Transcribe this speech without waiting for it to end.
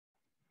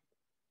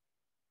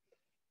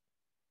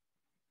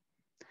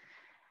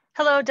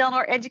Hello,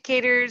 Delnor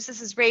educators.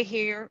 This is Ray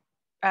here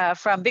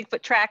from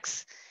Bigfoot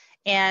TRAX,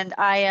 and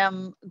I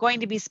am going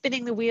to be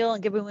spinning the wheel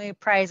and giving away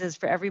prizes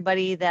for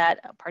everybody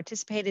that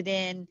participated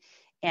in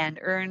and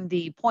earned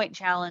the point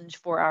challenge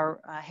for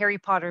our Harry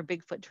Potter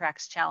Bigfoot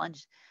TRAX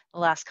challenge the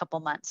last couple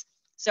months.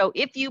 So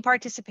if you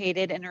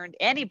participated and earned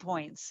any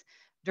points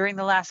during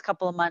the last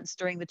couple of months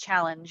during the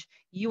challenge,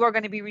 you are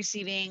going to be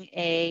receiving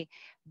a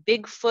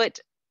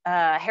Bigfoot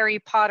Harry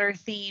Potter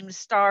themed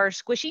star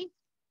squishy.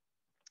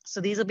 So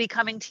these will be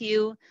coming to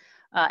you.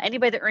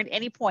 Anybody that earned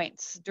any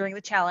points during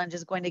the challenge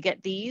is going to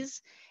get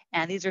these.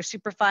 And these are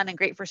super fun and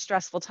great for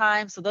stressful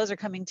times. So those are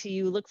coming to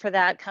you. Look for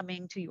that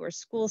coming to your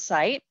school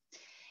site.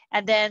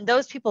 And then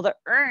those people that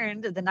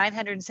earned the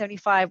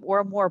 975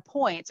 or more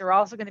points are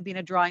also going to be in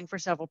a drawing for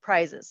several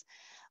prizes.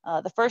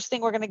 The first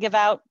thing we're going to give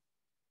out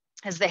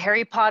is the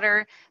Harry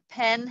Potter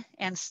pen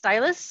and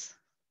stylus.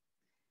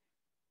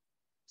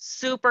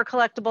 Super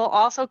collectible.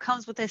 Also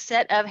comes with a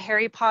set of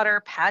Harry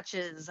Potter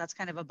patches. That's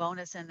kind of a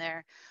bonus in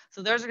there.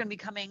 So those are going to be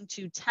coming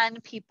to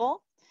 10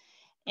 people.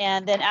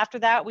 And then after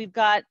that, we've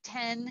got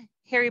 10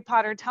 Harry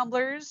Potter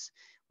tumblers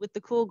with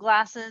the cool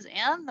glasses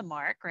and the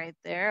mark right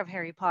there of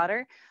Harry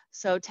Potter.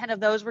 So 10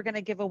 of those we're going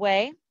to give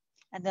away.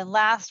 And then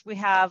last, we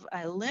have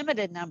a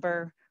limited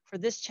number for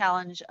this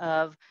challenge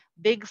of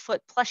Bigfoot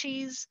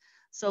plushies.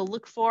 So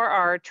look for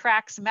our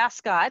TRAX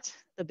mascot,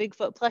 the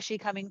Bigfoot plushie,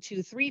 coming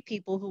to 3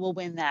 people who will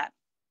win that.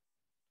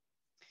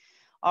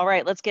 All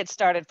right, let's get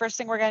started. First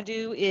thing we're going to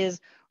do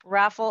is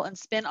raffle and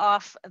spin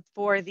off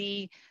for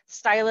the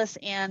stylus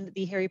and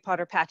the Harry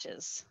Potter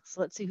patches.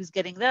 So let's see who's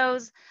getting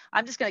those.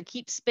 I'm just going to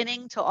keep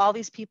spinning till all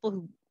these people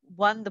who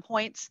won the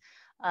points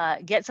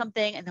get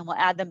something, and then we'll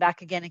add them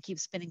back again and keep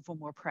spinning for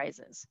more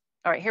prizes.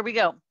 All right, here we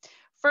go.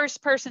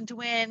 First person to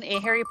win a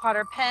Harry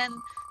Potter pen,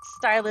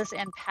 stylus,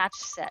 and patch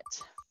set.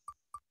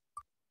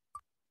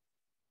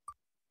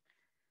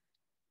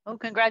 Oh,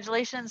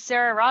 congratulations,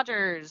 Sarah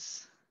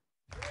Rogers.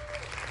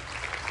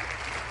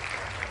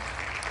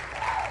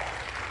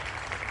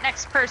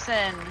 Next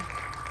person.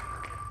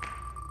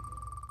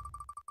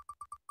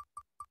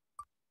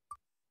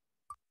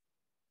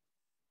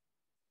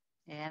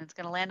 And it's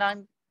going to land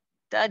on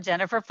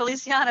Jennifer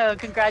Feliciano.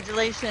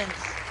 Congratulations,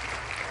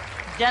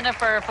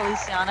 Jennifer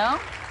Feliciano.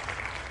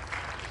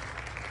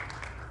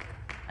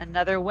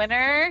 Another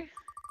winner.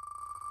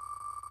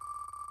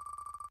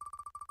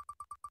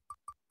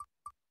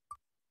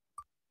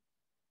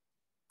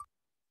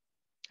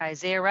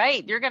 Isaiah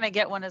Wright, you're going to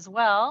get one as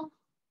well.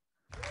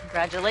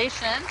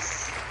 Congratulations.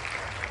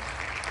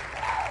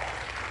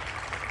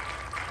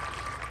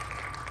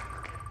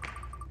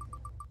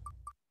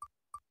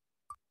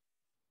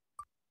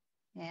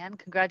 And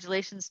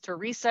congratulations,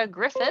 Teresa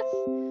Griffith.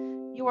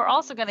 You are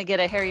also going to get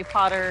a Harry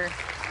Potter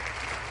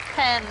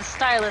pen,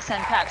 stylus,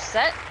 and patch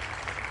set.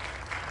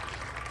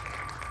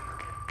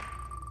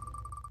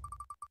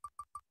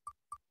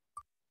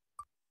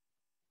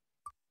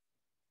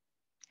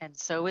 And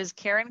so is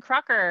Karen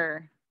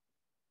Crocker.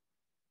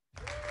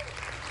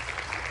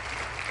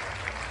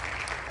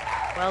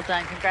 Well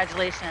done,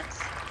 congratulations.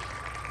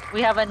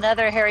 We have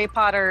another Harry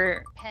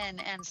Potter pen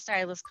and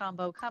stylus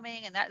combo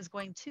coming, and that is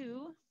going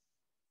to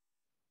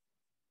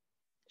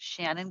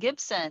Shannon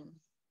Gibson.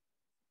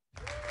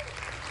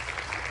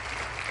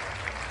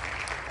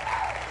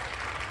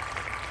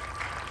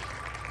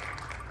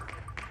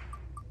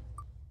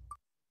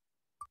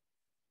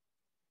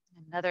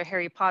 Another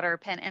Harry Potter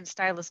pen and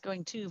stylus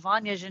going to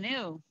Vanya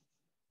Janou.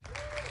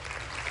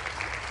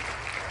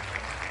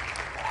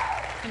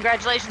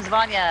 Congratulations,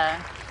 Vanya.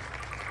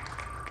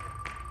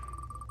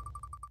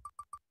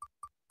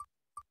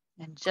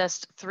 And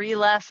just 3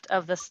 left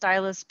of the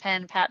stylus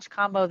pen patch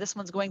combo. This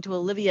one's going to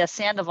Olivia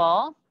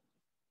Sandoval.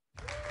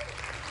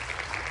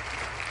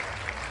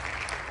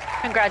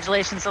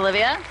 Congratulations,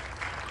 Olivia.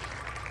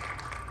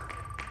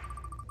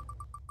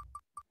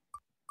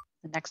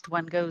 The next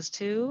one goes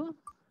to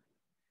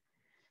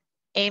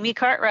Amy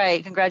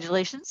Cartwright.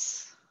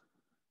 Congratulations.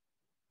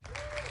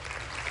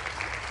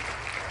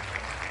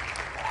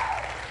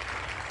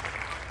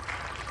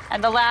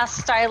 And the last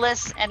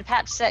stylus and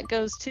patch set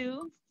goes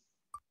to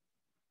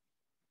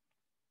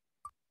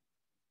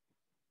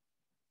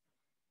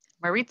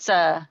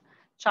Maritza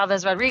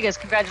Chavez Rodriguez.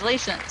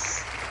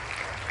 Congratulations.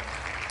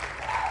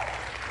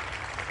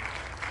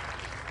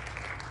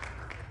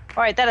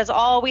 All right, that is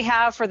all we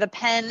have for the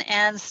pen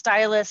and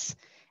stylus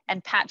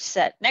and patch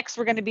set. Next,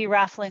 we're going to be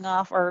raffling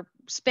off, or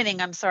spinning,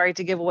 I'm sorry,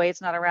 to give away,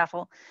 it's not a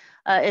raffle,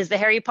 is the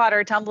Harry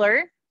Potter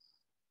tumbler.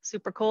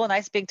 Super cool,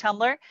 nice big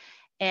tumbler.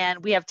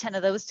 And we have 10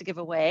 of those to give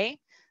away.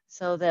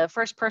 So the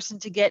first person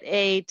to get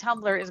a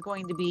tumbler is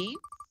going to be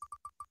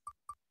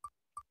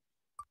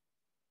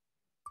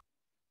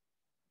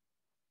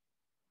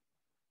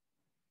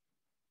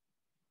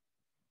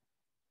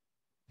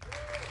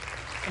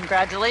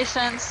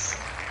congratulations,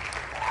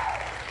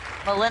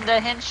 Melinda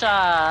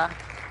Hinshaw.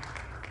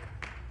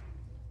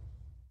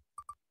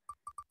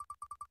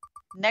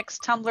 Next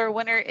tumbler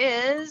winner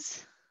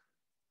is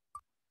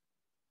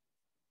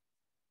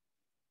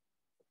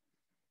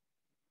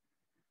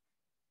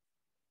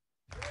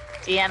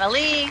Deanna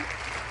Lee.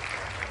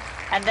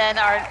 And then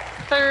our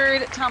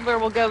third tumbler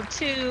will go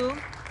to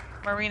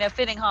Marina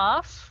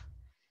Fittinghoff.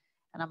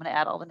 And I'm going to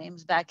add all the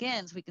names back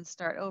in so we can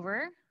start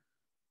over.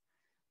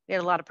 We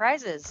had a lot of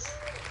prizes.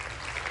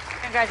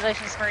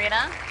 Congratulations,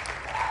 Marina.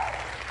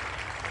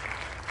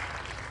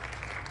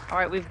 All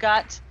right, we've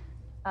got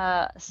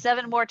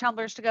 7 more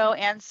tumblers to go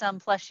and some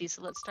plushies.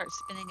 So let's start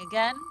spinning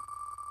again.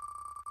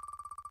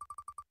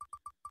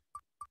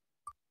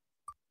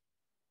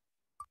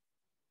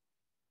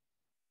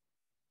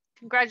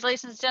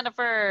 Congratulations,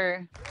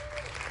 Jennifer.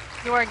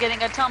 You are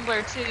getting a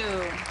tumbler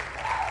too.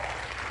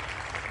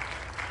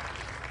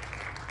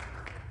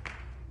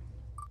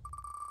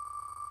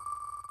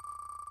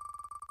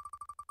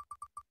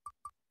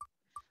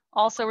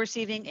 Also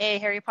receiving a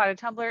Harry Potter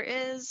tumbler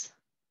is,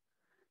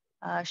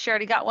 she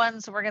already got one,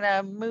 so we're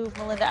gonna move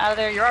Melinda out of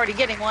there. You're already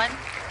getting one.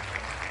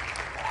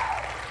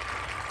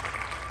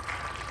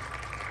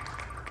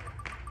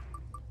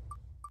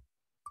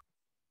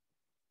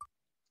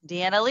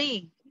 Deanna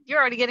Lee, you're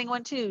already getting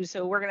one too,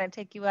 so we're gonna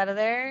take you out of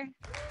there.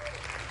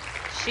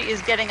 She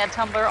is getting a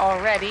tumbler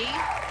already.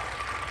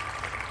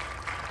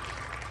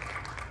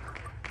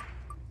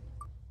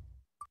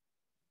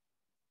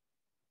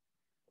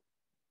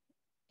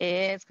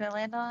 It's gonna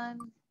land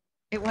on,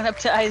 it went up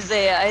to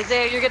Isaiah.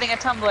 Isaiah, you're getting a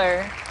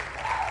tumbler.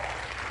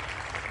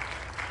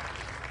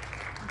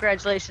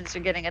 Congratulations,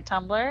 you're getting a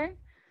tumbler.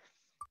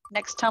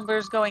 Next tumbler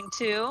is going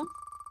to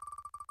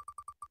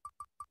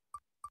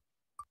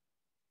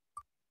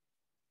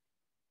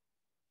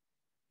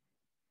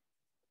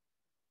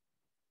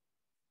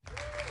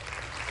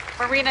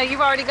Marina. You've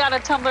already got a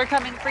tumbler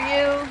coming for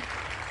you.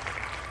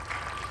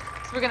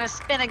 So we're gonna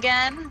spin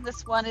again.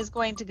 This one is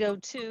going to go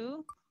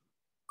to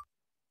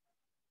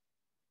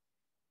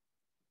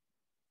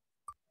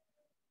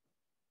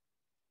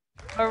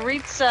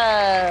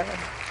Maritza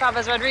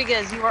Chavez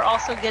Rodriguez. You are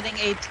also getting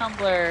a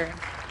tumbler.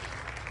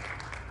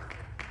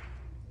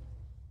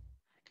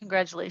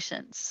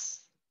 Congratulations.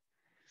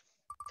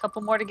 A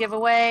couple more to give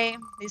away.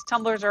 These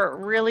tumblers are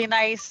really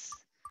nice.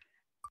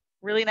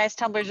 Really nice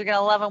tumblers. You're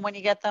gonna love them when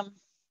you get them.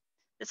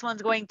 This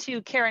one's going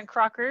to Karen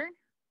Crocker.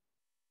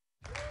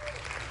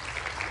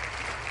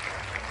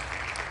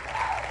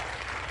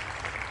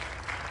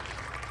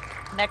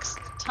 Next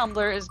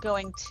tumbler is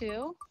going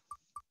to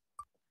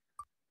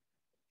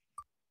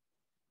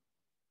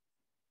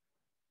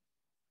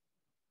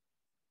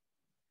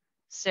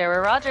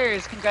Sarah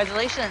Rogers.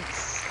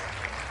 Congratulations.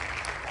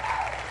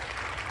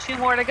 2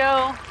 more to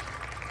go.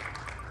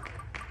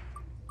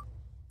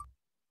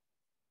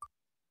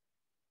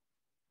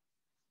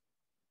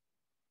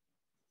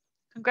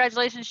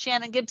 Congratulations,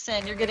 Shannon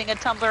Gibson. You're getting a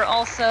tumbler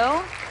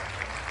also.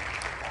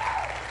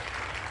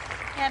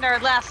 And our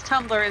last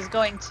tumbler is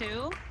going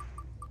to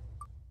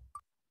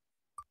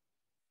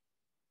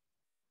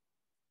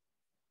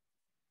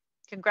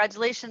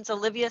congratulations,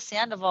 Olivia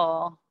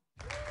Sandoval.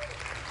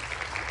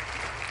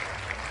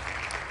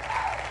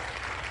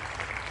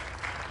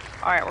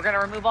 All right, we're going to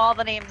remove all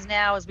the names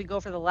now as we go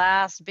for the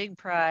last big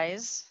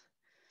prize,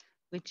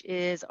 which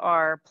is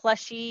our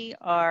plushie,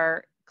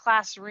 our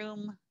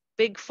classroom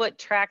Bigfoot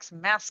TRAX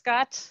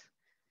mascot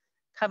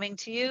coming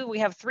to you. We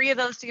have 3 of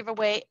those to give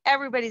away.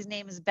 Everybody's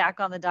name is back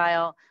on the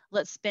dial.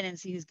 Let's spin and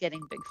see who's getting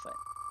Bigfoot.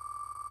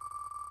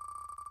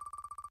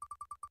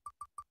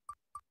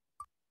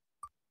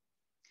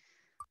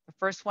 The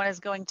first one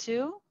is going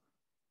to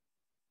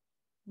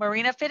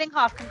Marina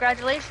Fittinghoff.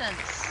 Congratulations.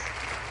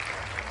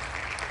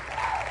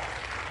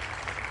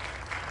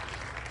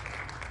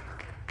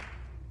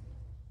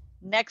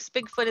 Next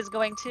Bigfoot is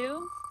going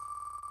to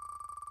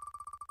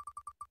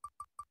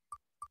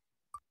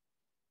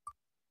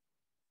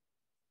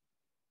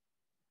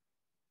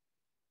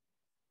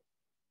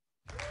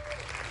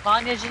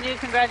Vanya Janu.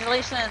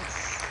 Congratulations.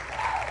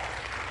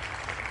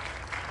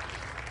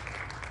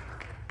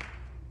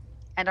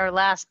 And our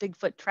last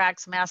Bigfoot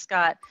TRAX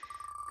mascot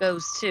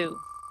goes to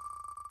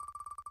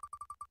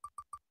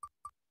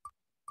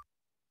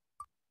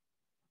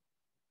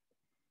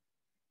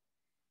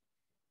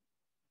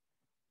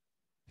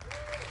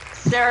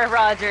Sarah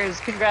Rogers.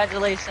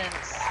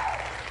 Congratulations.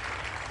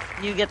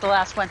 You get the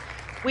last one.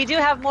 We do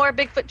have more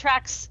Bigfoot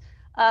TRAX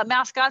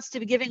mascots to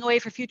be giving away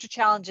for future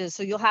challenges,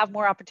 so you'll have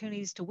more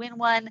opportunities to win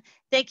one.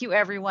 Thank you,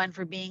 everyone,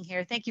 for being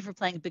here. Thank you for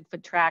playing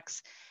Bigfoot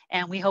TRAX,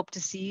 and we hope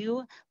to see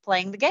you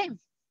playing the game.